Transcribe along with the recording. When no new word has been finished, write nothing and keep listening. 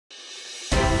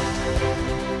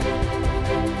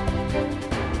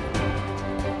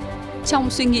Trong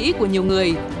suy nghĩ của nhiều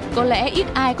người, có lẽ ít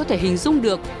ai có thể hình dung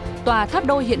được tòa tháp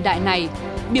đôi hiện đại này,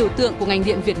 biểu tượng của ngành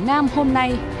điện Việt Nam hôm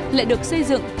nay, lại được xây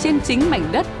dựng trên chính mảnh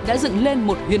đất đã dựng lên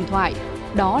một huyền thoại,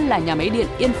 đó là nhà máy điện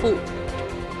Yên Phụ.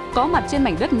 Có mặt trên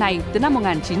mảnh đất này từ năm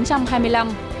 1925,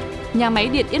 nhà máy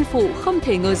điện Yên Phụ không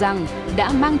thể ngờ rằng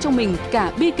đã mang trong mình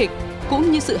cả bi kịch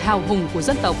cũng như sự hào hùng của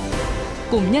dân tộc,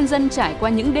 cùng nhân dân trải qua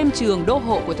những đêm trường đô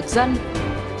hộ của thực dân.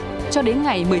 Cho đến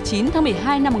ngày 19 tháng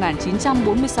 12 năm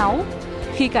 1946,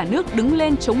 khi cả nước đứng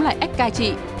lên chống lại ách cai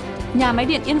trị, nhà máy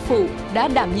điện Yên Phụ đã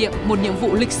đảm nhiệm một nhiệm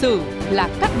vụ lịch sử là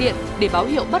cắt điện để báo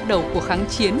hiệu bắt đầu cuộc kháng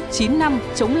chiến 9 năm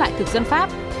chống lại thực dân Pháp,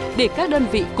 để các đơn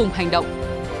vị cùng hành động.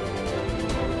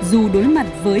 Dù đối mặt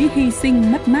với hy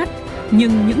sinh mất mát,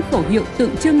 nhưng những khẩu hiệu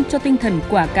tượng trưng cho tinh thần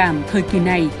quả cảm thời kỳ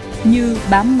này như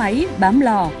bám máy, bám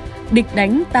lò, địch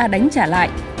đánh ta đánh trả lại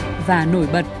và nổi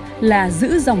bật là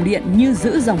giữ dòng điện như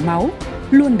giữ dòng máu,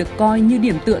 luôn được coi như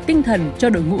điểm tựa tinh thần cho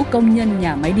đội ngũ công nhân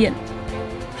nhà máy điện.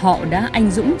 Họ đã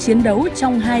anh dũng chiến đấu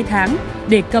trong 2 tháng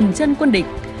để cầm chân quân địch,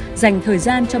 dành thời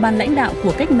gian cho ban lãnh đạo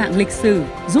của cách mạng lịch sử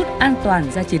rút an toàn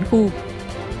ra chiến khu.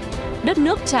 Đất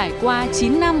nước trải qua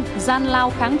 9 năm gian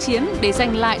lao kháng chiến để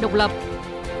giành lại độc lập.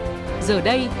 Giờ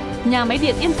đây, nhà máy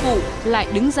điện Yên Phụ lại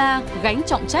đứng ra gánh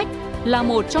trọng trách là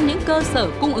một trong những cơ sở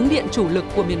cung ứng điện chủ lực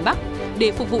của miền Bắc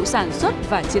để phục vụ sản xuất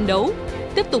và chiến đấu,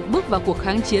 tiếp tục bước vào cuộc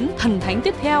kháng chiến thần thánh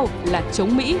tiếp theo là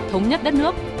chống Mỹ thống nhất đất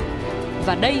nước.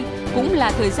 Và đây cũng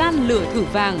là thời gian lửa thử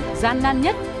vàng gian nan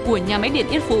nhất của nhà máy điện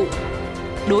Yên Phụ.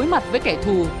 Đối mặt với kẻ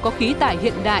thù có khí tài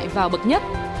hiện đại vào bậc nhất,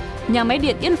 nhà máy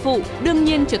điện Yên Phụ đương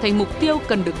nhiên trở thành mục tiêu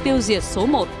cần được tiêu diệt số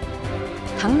 1.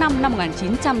 Tháng 5 năm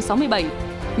 1967,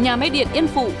 nhà máy điện Yên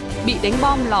Phụ bị đánh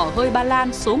bom lò hơi Ba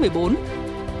Lan số 14.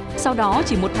 Sau đó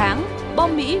chỉ 1 tháng,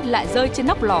 bom Mỹ lại rơi trên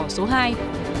nóc lò số 2.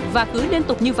 Và cứ liên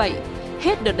tục như vậy,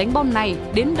 hết đợt đánh bom này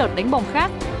đến đợt đánh bom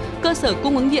khác, cơ sở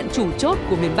cung ứng điện chủ chốt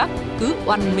của miền Bắc cứ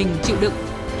oằn mình chịu đựng.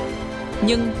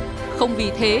 Nhưng không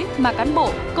vì thế mà cán bộ,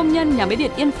 công nhân nhà máy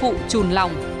điện Yên Phụ chùn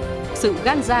lòng. Sự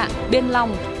gan dạ, bền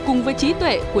lòng cùng với trí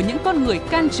tuệ của những con người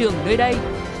can trường nơi đây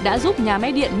đã giúp nhà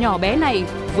máy điện nhỏ bé này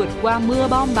vượt qua mưa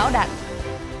bom bão đạn.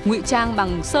 Ngụy trang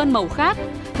bằng sơn màu khác,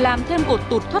 làm thêm cột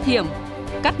tụt thoát hiểm,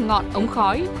 cắt ngọn ống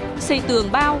khói, xây tường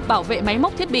bao bảo vệ máy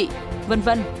móc thiết bị, vân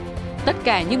vân. Tất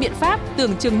cả những biện pháp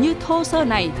tưởng chừng như thô sơ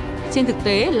này trên thực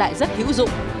tế lại rất hữu dụng.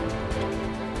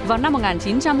 Vào năm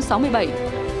 1967,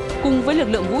 cùng với lực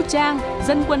lượng vũ trang,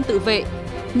 dân quân tự vệ,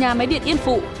 nhà máy điện Yên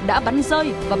Phụ đã bắn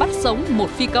rơi và bắt sống một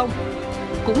phi công.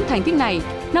 Cũng thành tích này,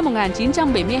 năm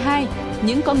 1972,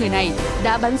 những con người này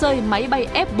đã bắn rơi máy bay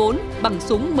F-4 bằng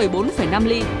súng 14,5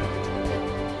 ly.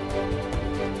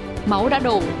 Máu đã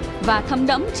đổ và thấm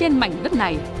đẫm trên mảnh đất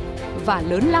này, và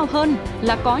lớn lao hơn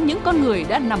là có những con người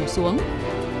đã nằm xuống.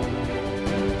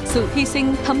 Sự hy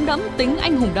sinh thấm đẫm tính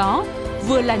anh hùng đó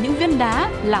vừa là những viên đá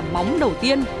làm móng đầu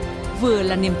tiên, vừa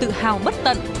là niềm tự hào bất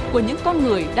tận của những con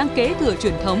người đang kế thừa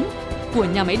truyền thống của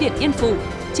nhà máy điện Yên Phụ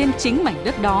trên chính mảnh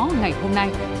đất đó ngày hôm nay.